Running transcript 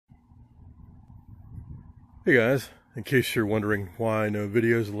Hey guys, in case you're wondering why no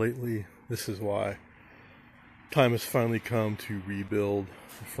videos lately, this is why. Time has finally come to rebuild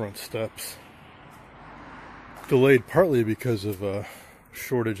the front steps. Delayed partly because of a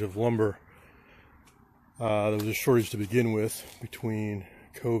shortage of lumber. There was a shortage to begin with between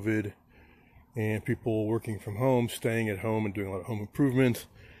COVID and people working from home, staying at home and doing a lot of home improvement.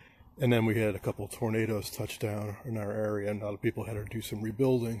 And then we had a couple of tornadoes touch down in our area and a lot of people had to do some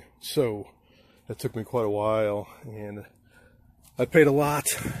rebuilding. So it took me quite a while, and I paid a lot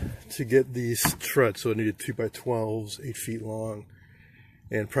to get these treads. So I needed 2x12s, 8 feet long,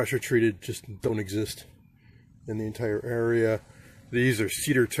 and pressure treated just don't exist in the entire area. These are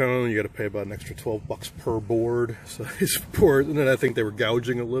cedar tone. You got to pay about an extra $12 per board. So these boards, and then I think they were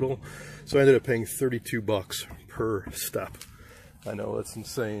gouging a little. So I ended up paying $32 per step. I know that's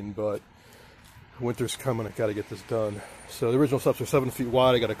insane, but winter's coming. I got to get this done. So the original steps are 7 feet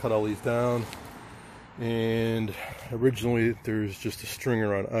wide. I got to cut all these down. And originally there's just a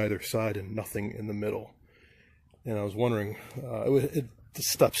stringer on either side and nothing in the middle. And I was wondering, the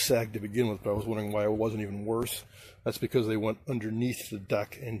steps sagged to begin with, but I was wondering why it wasn't even worse. That's because they went underneath the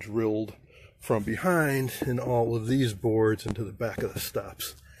deck and drilled from behind in all of these boards into the back of the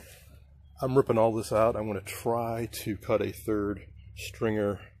steps. I'm ripping all this out. I'm going to try to cut a third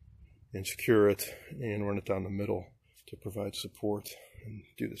stringer and secure it and run it down the middle to provide support and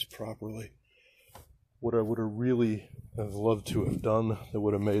do this properly. What I would have really have loved to have done that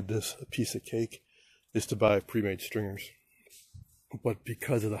would have made this a piece of cake is to buy pre-made stringers. But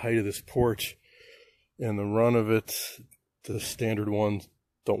because of the height of this porch and the run of it, the standard ones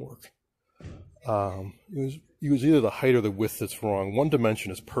don't work. It was either the height or the width that's wrong. One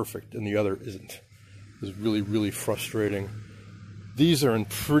dimension is perfect and the other isn't. It was really, really frustrating. These are in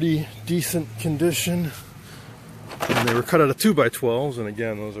pretty decent condition. And they were cut out of 2x12s, and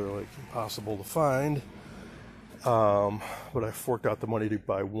again, those are like impossible to find. But I forked out the money to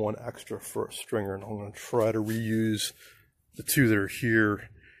buy one extra for a stringer, and I'm going to try to reuse the two that are here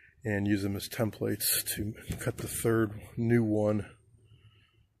and use them as templates to cut the third new one.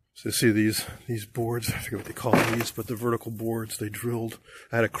 So you see these boards, I forget what they call these, but the vertical boards they drilled.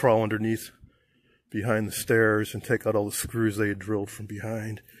 I had to crawl underneath behind the stairs and take out all the screws they had drilled from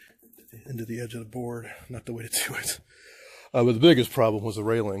behind into the edge of the board. Not the way to do it. But the biggest problem was the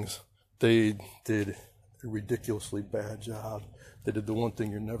railings. They did a ridiculously bad job. They did the one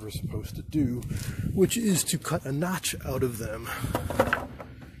thing you're never supposed to do, which is to cut a notch out of them.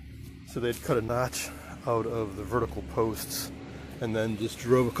 So they'd cut a notch out of the vertical posts and then just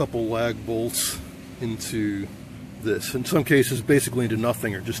drove a couple lag bolts into this. In some cases, basically into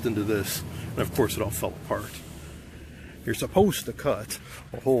nothing or just into this. And of course, it all fell apart. You're supposed to cut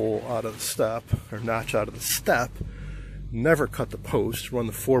a hole out of the step, or notch out of the step, never cut the post, run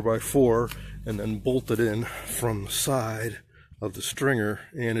the 4x4, and then bolt it in from the side of the stringer,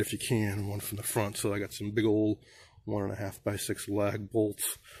 and if you can, one from the front. So I got some big old 1.5x6 lag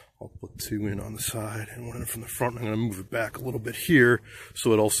bolts. I'll put two in on the side and one in from the front. I'm going to move it back a little bit here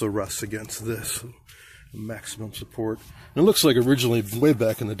so it also rests against this. So maximum support. And it looks like originally, way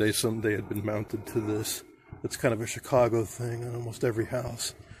back in the day, they had been mounted to this. It's kind of a Chicago thing on almost every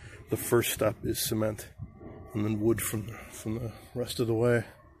house. The first step is cement, and then wood from the rest of the way.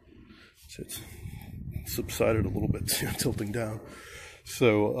 So it's subsided a little bit, tilting down.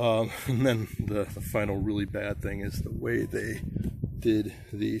 So, and then the final really bad thing is the way they did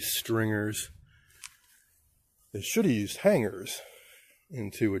these stringers. They should have used hangers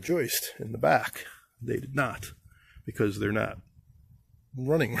into a joist in the back. They did not, because they're not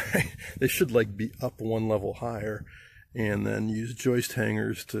running right. They should like be up one level higher and then use joist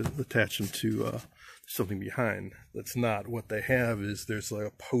hangers to attach them to something behind. That's not what they have. Is there's like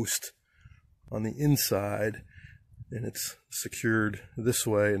a post on the inside and it's secured this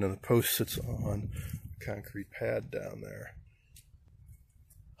way, and then the post sits on a concrete pad down there.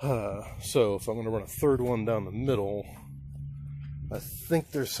 So if I'm going to run a third one down the middle, I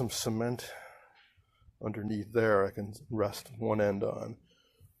think there's some cement underneath there I can rest one end on.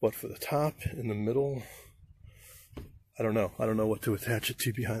 But for the top in the middle, I don't know. I don't know what to attach it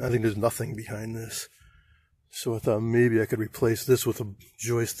to behind. I think there's nothing behind this. So I thought maybe I could replace this with a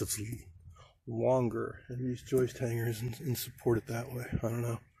joist that's longer and use joist hangers and support it that way. I don't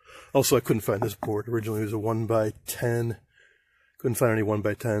know. Also, I couldn't find this board. Originally it was a 1x10. Couldn't find any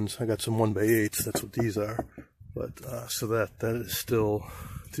 1x10s. I got some 1x8s. That's what these are. But so that is still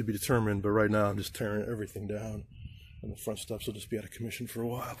to be determined. But right now I'm just tearing everything down, and the front steps will just be out of commission for a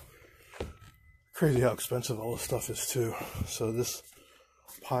while. Crazy how expensive all this stuff is too. So this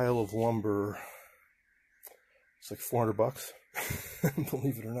pile of lumber, it's like $400,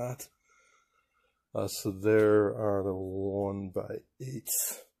 believe it or not. So there are the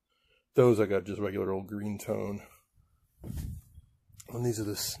 1x8s. Those I got just regular old green tone. And these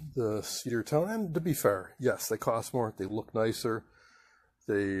are the cedar tone. And to be fair, yes, they cost more. They look nicer.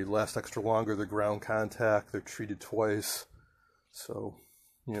 They last extra longer. They're ground contact. They're treated twice. So,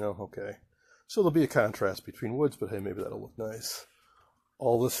 you know, okay. So there'll be a contrast between woods, but hey, maybe that'll look nice.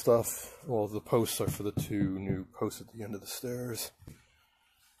 All this stuff, well, the posts are for the 2 new posts at the end of the stairs.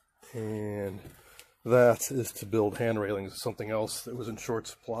 And that is to build hand railings, something else that was in short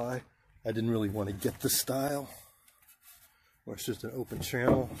supply. I didn't really want to get this style, where it's just an open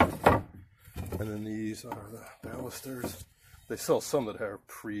channel. And then these are the balusters. They sell some that have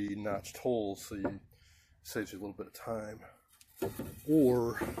pre-notched holes, so it saves you a little bit of time.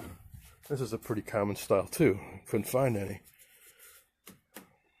 Or, this is a pretty common style too. Couldn't find any.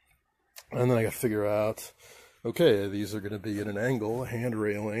 And then I got to figure out, okay, these are going to be at an angle, a hand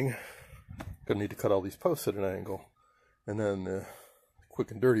railing. Going to need to cut all these posts at an angle. And then the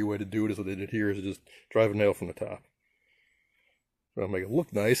quick and dirty way to do it is what they did here, is to just drive a nail from the top. So make it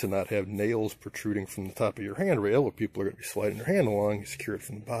look nice and not have nails protruding from the top of your handrail where people are going to be sliding their hand along. You secure it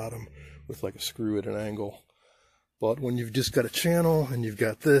from the bottom with like a screw at an angle. But when you've just got a channel and you've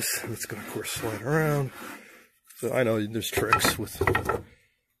got this, and it's going to, of course, slide around. So I know there's tricks with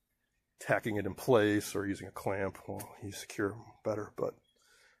tacking it in place or using a clamp. Well, you secure better. But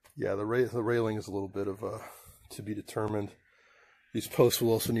yeah, the railing is a little bit of to be determined. These posts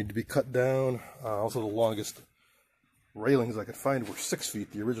will also need to be cut down. Also, the longest railings I could find were 6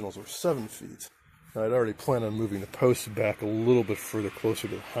 feet. The originals were 7 feet. And I'd already planned on moving the posts back a little bit further closer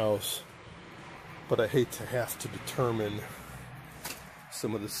to the house. But I hate to have to determine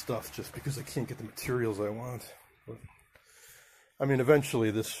some of this stuff just because I can't get the materials I want. But, I mean,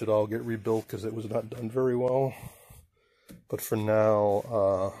 eventually this should all get rebuilt because it was not done very well. But for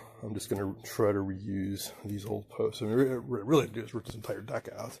now, I'm just going to try to reuse these old posts. I mean, really do is rip this entire deck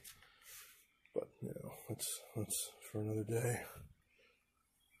out. But, you know, that's for another day.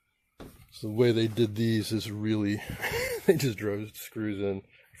 So the way they did these is really, they just drove screws in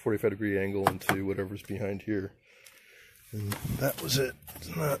 45-degree angle into whatever's behind here. And that was it.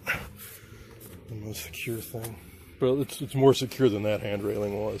 It's not the most secure thing. But it's more secure than that hand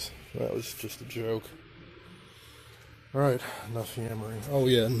railing was. That was just a joke. Alright, enough yammering. Oh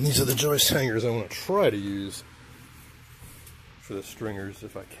yeah, and these are the joist hangers I want to try to use for the stringers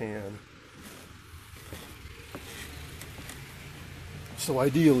if I can. So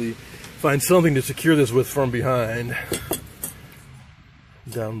ideally, find something to secure this with from behind,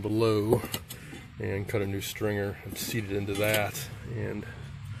 down below, and cut a new stringer and seat it into that and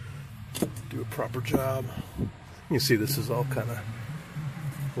do a proper job. You can see this is all kind of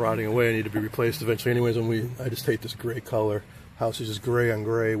rotting away. I need to be replaced eventually. Anyways, I just hate this gray color. House is just gray on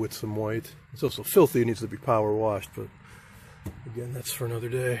gray with some white. It's also filthy. It needs to be power washed, but again, that's for another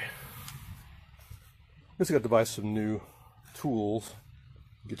day. I just got to buy some new tools,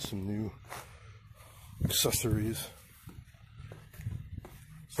 get some new accessories.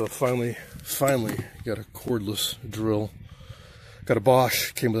 So finally got a cordless drill. Got a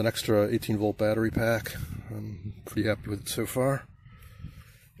Bosch, came with an extra 18-volt battery pack. I'm pretty happy with it so far.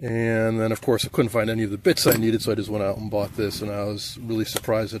 And then, of course, I couldn't find any of the bits I needed, so I just went out and bought this. And I was really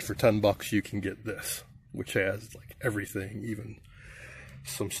surprised that for $10 you can get this, which has like everything, even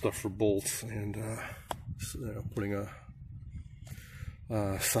some stuff for bolts and putting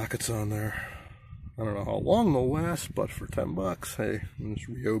sockets on there. I don't know how long they'll last, but for $10, hey, it's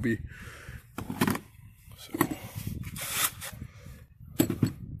Ryobi. So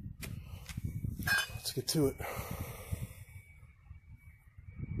let's get to it.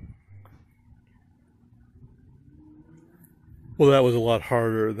 Well, that was a lot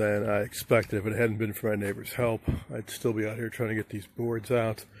harder than I expected. If it hadn't been for my neighbor's help, I'd still be out here trying to get these boards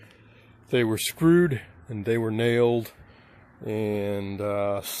out. They were screwed and they were nailed, and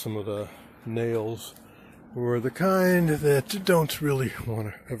some of the nails were the kind that don't really want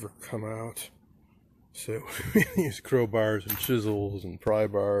to ever come out. So we used crowbars and chisels and pry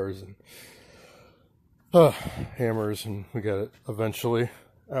bars and hammers, and we got it eventually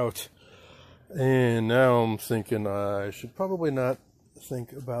out. And now I'm thinking I should probably not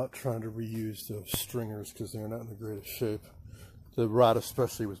think about trying to reuse those stringers because they're not in the greatest shape. The rod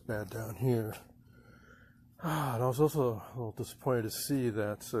especially was bad down here. And I was also a little disappointed to see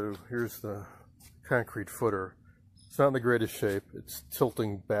that. So here's the concrete footer. It's not in the greatest shape. It's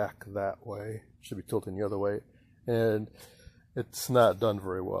tilting back that way. It should be tilting the other way. And it's not done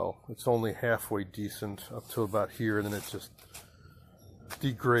very well. It's only halfway decent up to about here, and then it just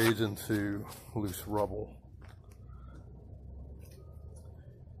degrades into loose rubble.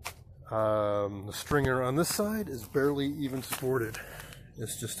 The stringer on this side is barely even supported.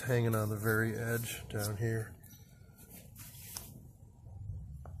 It's just hanging on the very edge down here.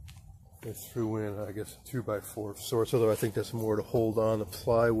 I threw in, I guess, a 2x4 source, although I think that's more to hold on the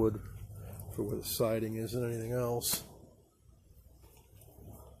plywood for where the siding is than anything else.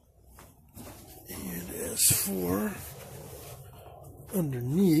 And as for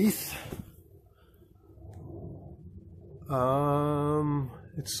underneath,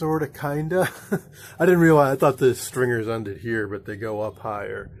 it's sort of kinda. I didn't realize, I thought the stringers ended here, but they go up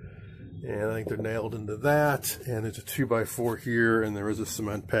higher. And I think they're nailed into that. And there's a 2x4 here, and there is a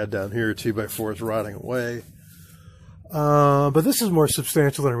cement pad down here. 2x4 is rotting away. But this is more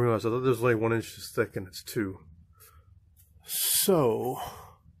substantial than I realized. I thought this was like 1 inch thick, and it's 2. So,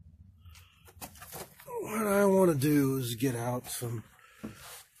 what I want to do is get out some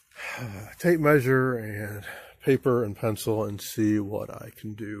tape measure and paper and pencil and see what I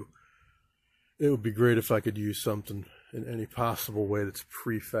can do. It would be great if I could use something in any possible way that's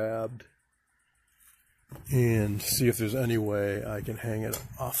prefabbed, and see if there's any way I can hang it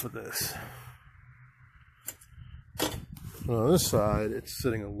off of this. On this side, it's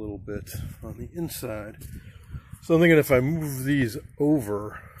sitting a little bit on the inside. So I'm thinking if I move these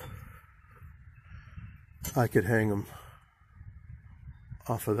over, I could hang them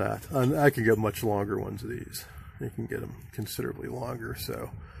off of that. And I could get much longer ones of these. You can get them considerably longer,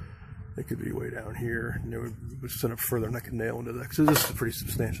 so it could be way down here, and it would set up further, and I could nail into that. Because this is a pretty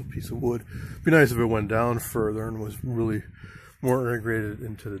substantial piece of wood. It'd be nice if it went down further and was really more integrated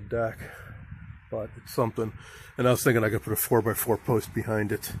into the deck, but it's something. And I was thinking I could put a 4x4 post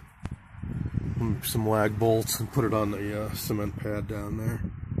behind it, some lag bolts, and put it on the cement pad down there,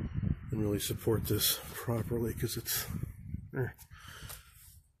 and really support this properly, because it's...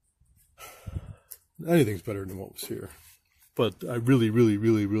 anything's better than what was here. But I really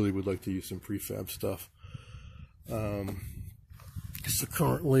would like to use some prefab stuff. So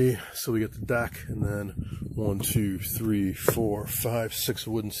currently, so we get the deck, and then 1, 2, 3, 4, 5, 6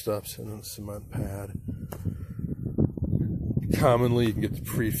 wooden steps, and then a cement pad. Commonly, you can get the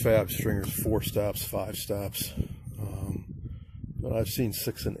prefab stringers 4 steps, 5 steps. But I've seen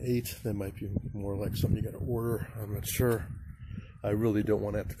 6 and 8. That might be more like something you got to order. I'm not sure. I really don't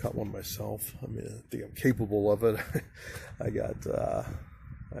want to have to cut one myself. I mean, I think I'm capable of it. I got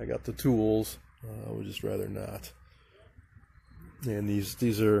the tools. I would just rather not. And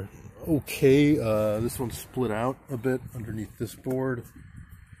these are okay. This one's split out a bit underneath this board,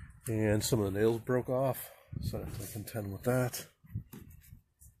 and some of the nails broke off, so I have to contend with that.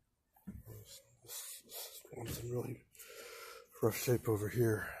 This one's in really rough shape over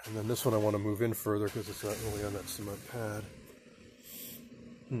here, and then this one I want to move in further because it's not really on that cement pad.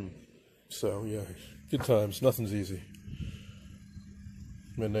 So yeah, good times. Nothing's easy.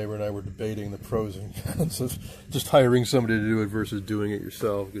 My neighbor and I were debating the pros and cons of just hiring somebody to do it versus doing it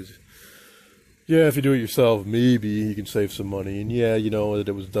yourself. Because yeah, if you do it yourself, maybe you can save some money, and yeah, you know that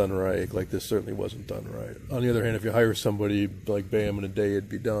it was done right. Like this certainly wasn't done right. On the other hand, if you hire somebody, like bam, in a day it'd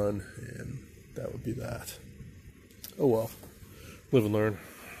be done, and that would be that. Oh well, live and learn.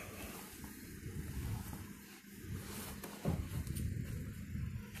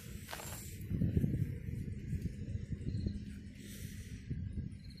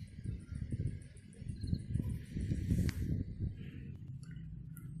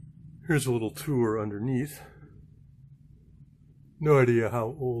 Here's a little tour underneath. No idea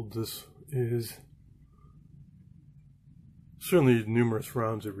how old this is. Certainly numerous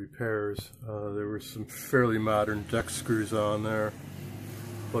rounds of repairs. There were some fairly modern deck screws on there,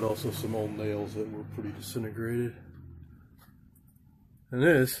 but also some old nails that were pretty disintegrated. And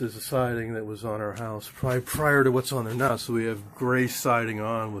this is the siding that was on our house prior to what's on there now. So we have gray siding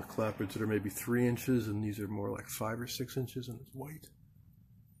on with clapboards that are maybe 3 inches, and these are more like 5 or 6 inches, and it's white.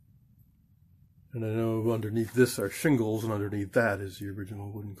 And I know underneath this are shingles, and underneath that is the original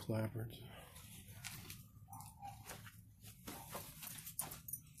wooden clapboards.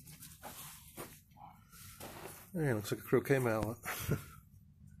 Hey, looks like a croquet mallet.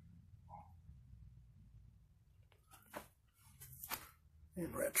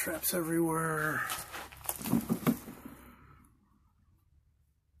 And rat traps everywhere.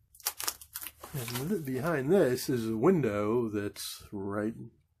 And behind this is a window that's right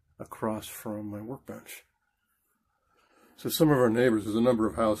across from my workbench. So some of our neighbors, there's a number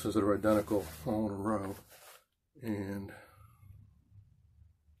of houses that are identical all in a row, and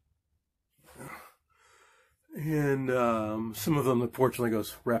some of them the porch only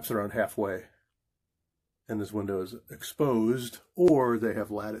wraps around halfway, and this window is exposed, or they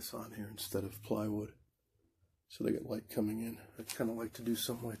have lattice on here instead of plywood, so they get light coming in. I'd kind of like to do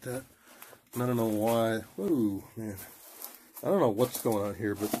something like that. I don't know why. Whoa, man. I don't know what's going on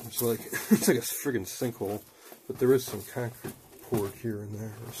here, but it's like it's like a friggin' sinkhole. But there is some concrete poured here and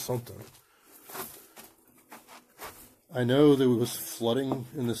there or something. I know there was flooding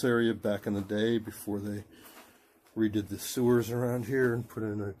in this area back in the day before they redid the sewers around here and put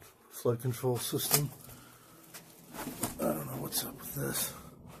in a flood control system. I don't know what's up with this.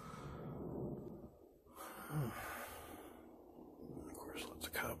 Of course, lots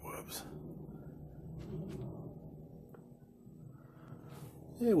of cobwebs.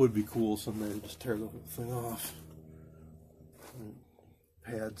 It would be cool someday to just tear the whole thing off. And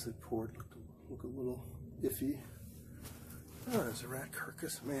pads that poured look a little iffy. Oh, there's a rat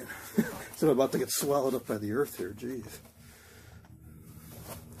carcass, man. So I'm about to get swallowed up by the earth here, jeez.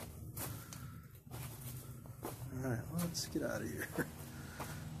 Alright, let's get out of here.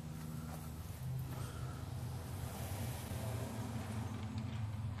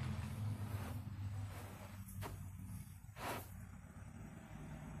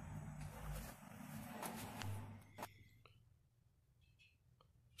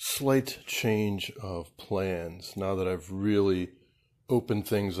 Slight change of plans now that I've really opened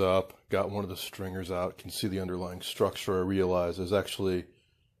things up, got one of the stringers out, can see the underlying structure. I realize is actually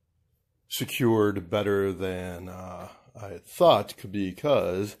secured better than I had thought,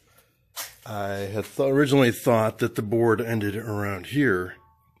 because I had originally thought that the board ended around here,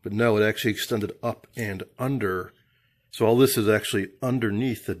 but no, it actually extended up and under. So all this is actually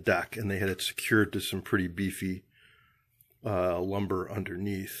underneath the deck, and they had it secured to some pretty beefy lumber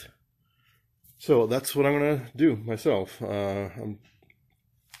underneath. So that's what I'm going to do myself.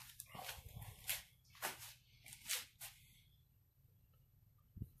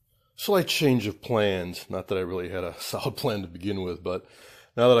 Slight change of plans. Not that I really had a solid plan to begin with, but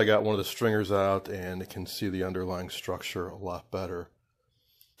now that I got one of the stringers out and can see the underlying structure a lot better,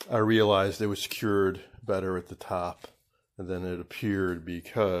 I realized it was secured better at the top than it appeared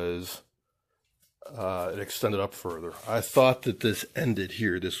because it extended up further. I thought that this ended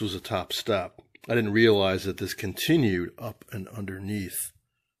here. This was a top step. I didn't realize that this continued up and underneath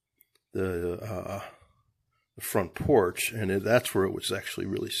the front porch, and that's where it was actually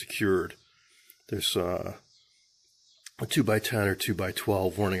really secured. There's a 2x10 or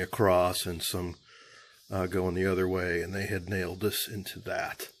 2x12 running across and some going the other way, and they had nailed this into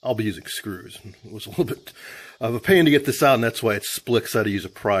that. I'll be using screws. It was a little bit of a pain to get this out, and that's why it splits. I had to use a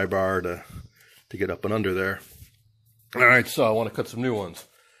pry bar to get up and under there. All right, so I want to cut some new ones.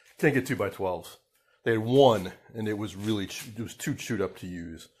 Can't get 2x12s. They had one, and it was too chewed up to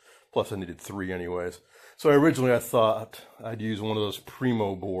use. Plus, I needed 3 anyways. So originally, I thought I'd use one of those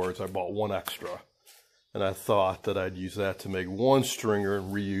p1o boards. I bought one extra, and I thought that I'd use that to make one stringer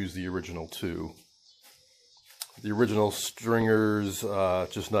and reuse the original 2. The original stringers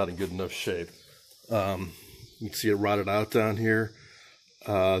just not in good enough shape. You can see it rotted out down here.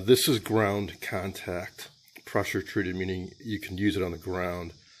 This is ground contact, pressure treated, meaning you can use it on the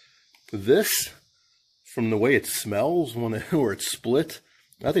ground. This, from the way it smells where it's split,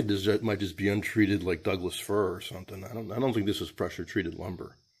 I think this might just be untreated like Douglas fir or something. I don't think this is pressure treated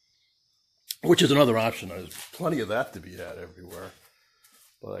lumber, which is another option. There's plenty of that to be had everywhere,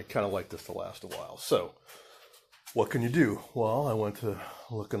 but I kind of like this to last a while. So what can you do? Well, I went to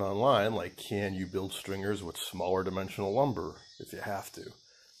looking online, like, can you build stringers with smaller dimensional lumber if you have to?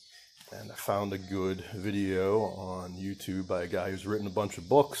 And I found a good video on YouTube by a guy who's written a bunch of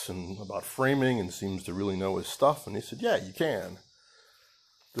books about framing and seems to really know his stuff. And he said, yeah, you can.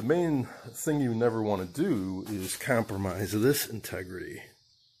 The main thing you never want to do is compromise this integrity.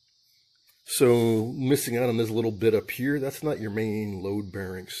 So missing out on this little bit up here, that's not your main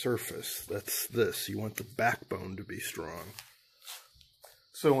load-bearing surface. That's this. You want the backbone to be strong.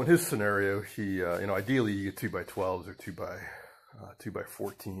 So in his scenario, he, ideally you get 2x12s or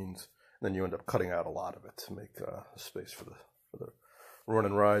 2x14s. Then you end up cutting out a lot of it to make space for the run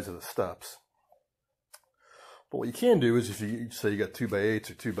and rise of the steps. But what you can do is, if you say you got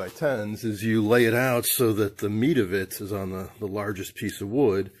 2x8s or 2x10s, is you lay it out so that the meat of it is on the largest piece of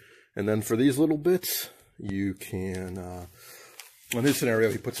wood. And then for these little bits, you can, in his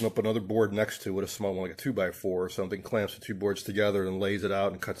scenario, he puts up another board next to it, a small one like a 2x4 or something, clamps the 2 boards together and lays it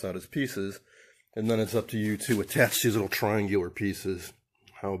out and cuts out his pieces. And then it's up to you to attach these little triangular pieces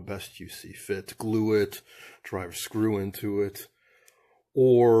how best you see fit. Glue it, drive a screw into it,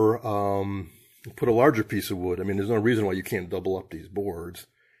 or put a larger piece of wood. I mean, there's no reason why you can't double up these boards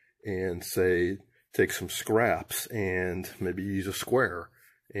and say, take some scraps and maybe use a square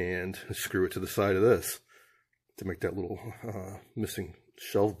and screw it to the side of this to make that little missing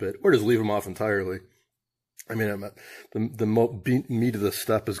shelf bit, or just leave them off entirely. I mean, the meat of the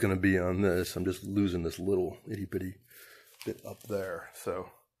step is going to be on this. I'm just losing this little itty bitty bit up there. So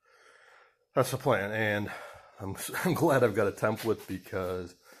that's the plan. And I'm glad I've got a template,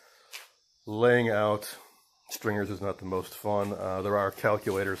 because laying out stringers is not the most fun. There are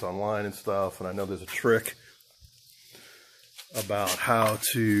calculators online and stuff, and I know there's a trick about how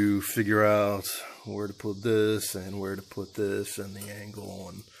to figure out where to put this and where to put this and the angle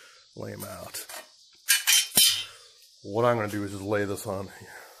and lay them out. What I'm going to do is just lie this on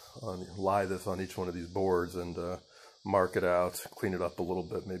each one of these boards and mark it out, clean it up a little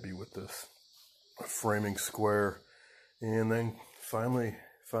bit, maybe with this framing square, and then finally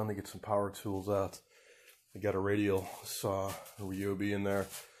get some power tools out. I got a radial saw, a Ryobi in there.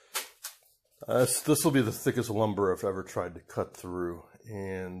 This will be the thickest lumber I've ever tried to cut through,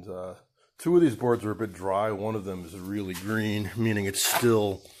 and two of these boards are a bit dry. One of them is really green, meaning it's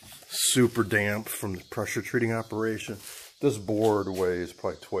still super damp from the pressure treating operation. This board weighs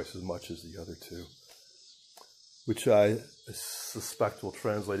probably twice as much as the other two, which I suspect will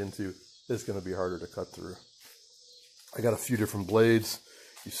translate into it's going to be harder to cut through. I got a few different blades.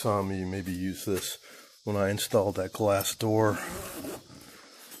 You saw me maybe use this when I installed that glass door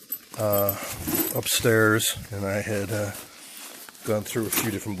upstairs, and I had gone through a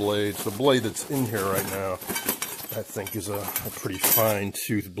few different blades. The blade that's in here right now, I think, is a pretty fine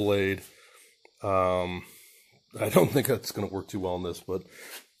tooth blade. I don't think that's going to work too well on this, but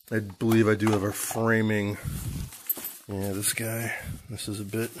I believe I do have a framing. Yeah, this is a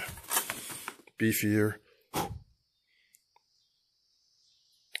bit beefier. I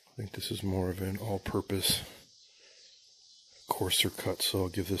think this is more of an all-purpose coarser cut, so I'll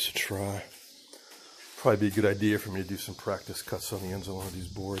give this a try. Probably be a good idea for me to do some practice cuts on the ends of one of these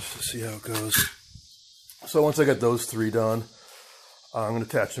boards to see how it goes. So once I got those three done, I'm going to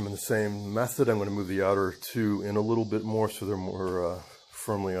attach them in the same method. I'm going to move the outer two in a little bit more so they're more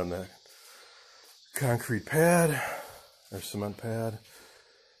firmly on that concrete pad or cement pad.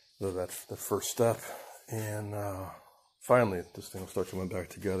 So that's the first step. And finally, this thing will start to went back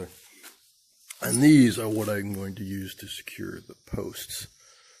together. And these are what I'm going to use to secure the posts.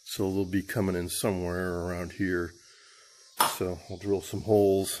 So they'll be coming in somewhere around here. So I'll drill some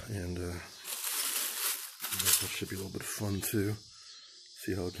holes, and that should be a little bit of fun too.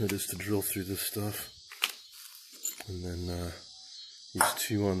 See how it is to drill through this stuff. And then use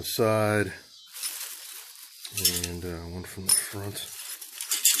two on the side, and one from the front.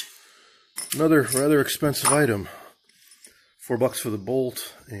 Another rather expensive item. $4 for the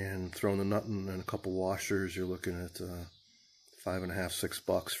bolt, and throwing the nut in and a couple washers, you're looking at $5.50,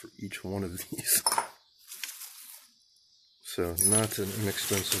 $6 for each one of these. So not an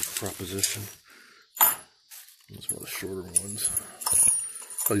inexpensive proposition. That's one of the shorter ones.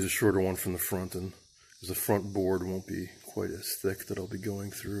 I'll use a shorter one from the front, and because the front board won't be quite as thick that I'll be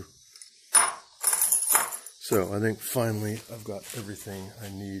going through. So I think finally I've got everything I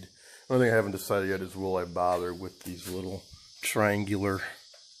need. The only thing I haven't decided yet is, will I bother with these little triangular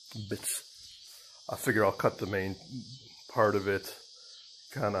bits? I figure I'll cut the main part of it,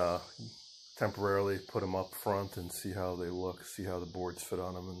 kind of temporarily put them up front and see how they look, see how the boards fit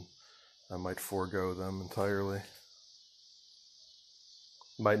on them, and I might forego them entirely.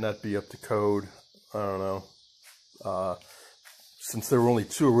 Might not be up to code, I don't know. Since there were only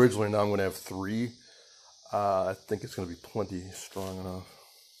two originally, now I'm going to have three. I think it's going to be plenty strong enough.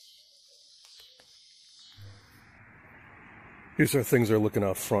 Here's our things that are looking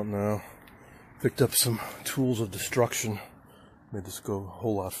out front now. Picked up some tools of destruction. Made this go a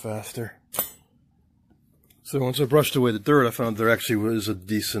whole lot faster. So once I brushed away the dirt, I found there actually was a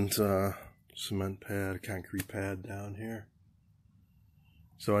decent cement pad, concrete pad down here.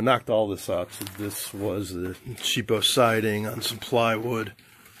 So I knocked all this out. So this was the cheapo siding on some plywood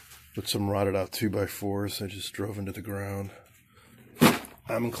with some rotted out 2x4s. I just drove into the ground.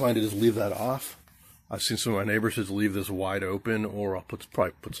 I'm inclined to just leave that off. I've seen some of my neighbors just leave this wide open, or I'll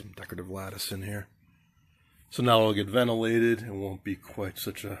probably put some decorative lattice in here. So now it'll get ventilated and won't be quite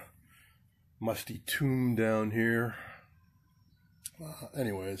such a musty tomb down here.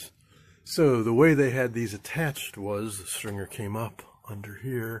 Anyways, so the way they had these attached was the stringer came up under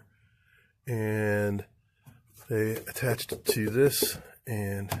here, and they attached it to this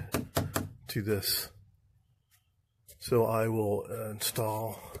and to this. So I will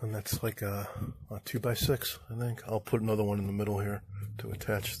install, and that's like a 2x6, I think. I'll put another one in the middle here to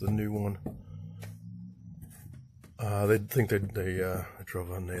attach the new one. They think they drove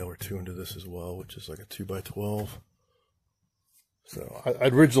a nail or two into this as well, which is like a 2x12. So I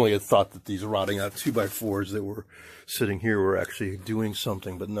originally had thought that these rotting out 2x4s that were sitting here were actually doing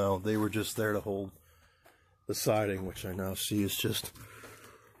something, but no, they were just there to hold the siding, which I now see is just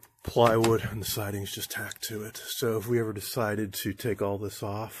plywood, and the siding is just tacked to it. So if we ever decided to take all this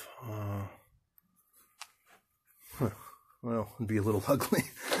off, well, it'd be a little ugly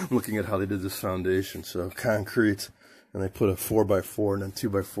looking at how they did this foundation. So concrete, and they put a 4x4 and then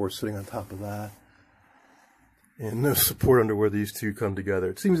 2x4 sitting on top of that. And no support under where these two come together.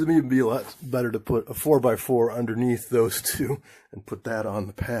 It seems to me to be a lot better to put a 4x4 underneath those two and put that on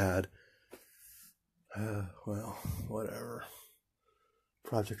the pad. Well, whatever.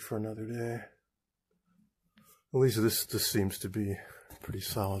 Project for another day. At least this seems to be pretty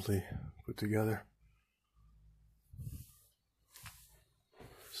solidly put together.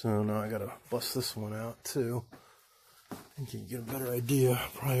 So now I gotta bust this one out too. I think you can get a better idea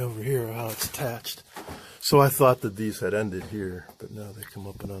probably over here how it's attached. So I thought that these had ended here, but now they come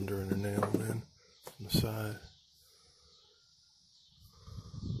up and under and are nailed in on the side.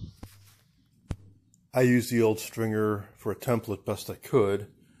 I used the old stringer for a template best I could,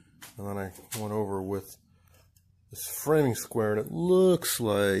 and then I went over with this framing square, and it looks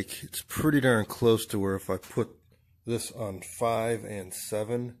like it's pretty darn close to where if I put this on 5 and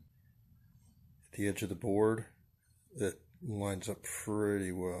 7 at the edge of the board, it lines up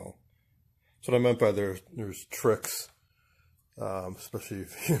pretty well. So what I meant by there's tricks, especially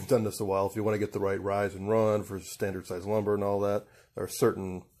if you've done this a while, if you want to get the right rise and run for standard size lumber and all that, there are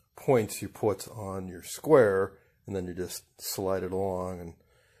certain points you put on your square, and then you just slide it along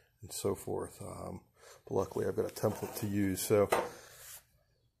and so forth. But luckily I've got a template to use, so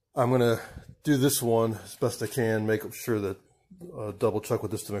I'm going to do this one as best I can, make sure that double check with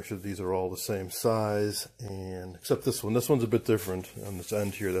this to make sure that these are all the same size, and except this one. This one's a bit different on this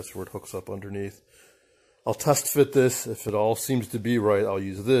end here. That's where it hooks up underneath. I'll test fit this. If it all seems to be right, I'll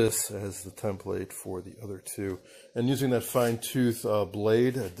use this as the template for the other two. And using that fine tooth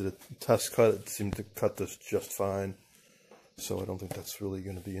blade, I did a test cut. It seemed to cut this just fine, so I don't think that's really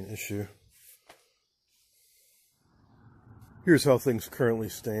going to be an issue. Here's how things currently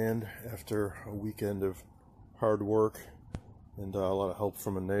stand after a weekend of hard work and a lot of help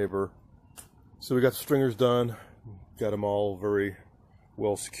from a neighbor. So we got the stringers done, got them all very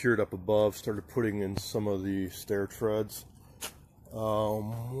well secured up above, started putting in some of the stair treads.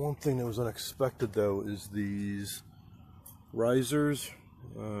 One thing that was unexpected though is these risers,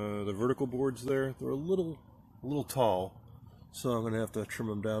 the vertical boards there, they're a little tall, so I'm going to have to trim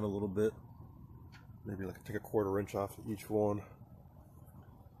them down a little bit. Maybe like take a 1/4 inch off of each one.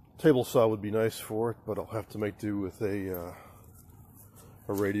 Table saw would be nice for it, but I'll have to make do with a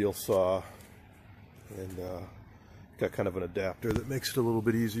radial saw, and got kind of an adapter that makes it a little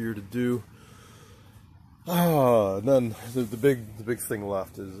bit easier to do. And then the big thing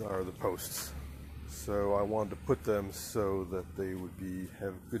left are the posts. So I wanted to put them so that they would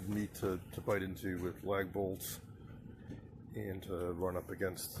have good meat to bite into with lag bolts, and to run up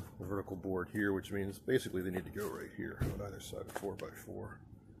against the vertical board here, which means basically they need to go right here on either side of 4x4.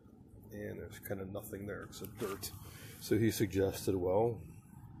 And there's kind of nothing there except dirt. So he suggested, well,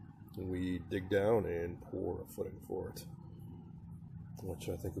 we dig down and pour a footing for it, which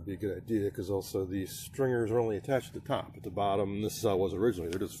I think would be a good idea, because also these stringers are only attached at the top. At the bottom, this is how it was originally,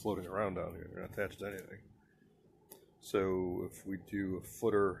 they're just floating around down here, they're not attached to anything. So if we do a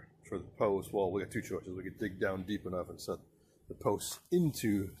footer for the post, well, we got two choices. We could dig down deep enough and set the posts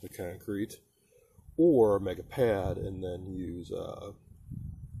into the concrete, or make a pad and then use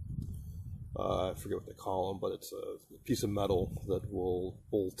I forget what they call them, but it's a piece of metal that will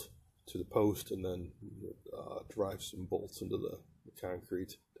bolt to the post and then drive some bolts into the concrete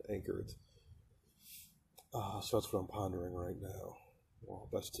to anchor it. So that's what I'm pondering right now. Well,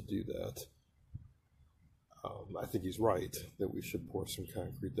 best to do that. I think he's right that we should pour some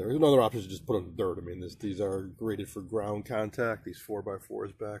concrete there. Another option is just put on dirt. I mean, these are graded for ground contact, these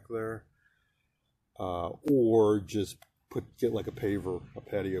 4x4s back there. Or just get like a paver, a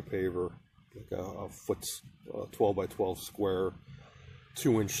patio paver, like a foot, 12x12 square,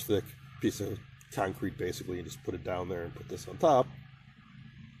 2-inch thick piece of concrete basically, and just put it down there and put this on top.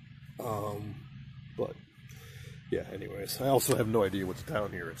 But yeah, anyways, I also have no idea what's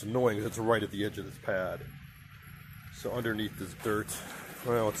down here. It's annoying because it's right at the edge of this pad. So underneath this dirt,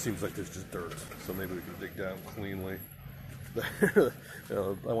 well, it seems like there's just dirt. So maybe we can dig down cleanly. I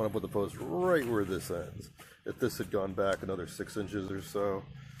want to put the post right where this ends. If this had gone back another 6 inches or so,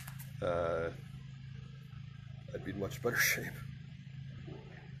 I'd be in much better shape.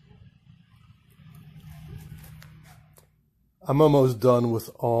 I'm almost done with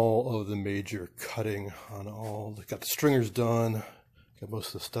all of the major cutting on all. Got the stringers done, got most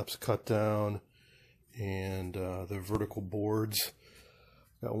of the steps cut down, and the vertical boards.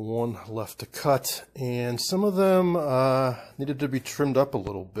 Got one left to cut, and some of them needed to be trimmed up a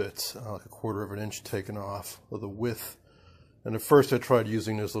little bit, like 1/4 of an inch taken off of the width. And at first I tried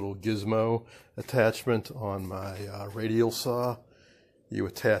using this little gizmo attachment on my radial saw. You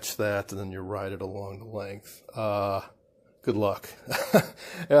attach that and then you ride it along the length. Good luck.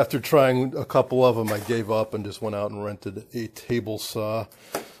 After trying a couple of them, I gave up and just went out and rented a table saw.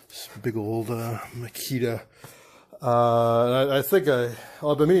 This big old Makita. I think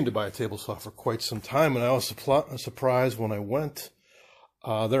I've been meaning to buy a table saw for quite some time, and I was surprised when I went.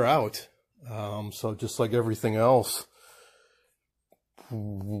 They're out. So just like everything else,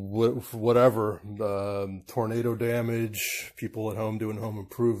 whatever, tornado damage, people at home doing home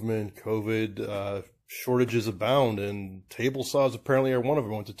improvement, COVID, shortages abound, and table saws apparently are one of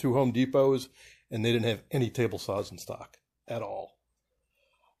them. I went to 2 Home Depots, and they didn't have any table saws in stock at all.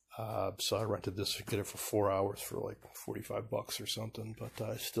 So I rented this to get it for 4 hours for like $45 or something, but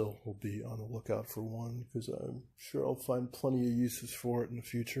I still will be on the lookout for one because I'm sure I'll find plenty of uses for it in the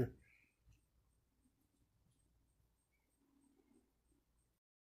future.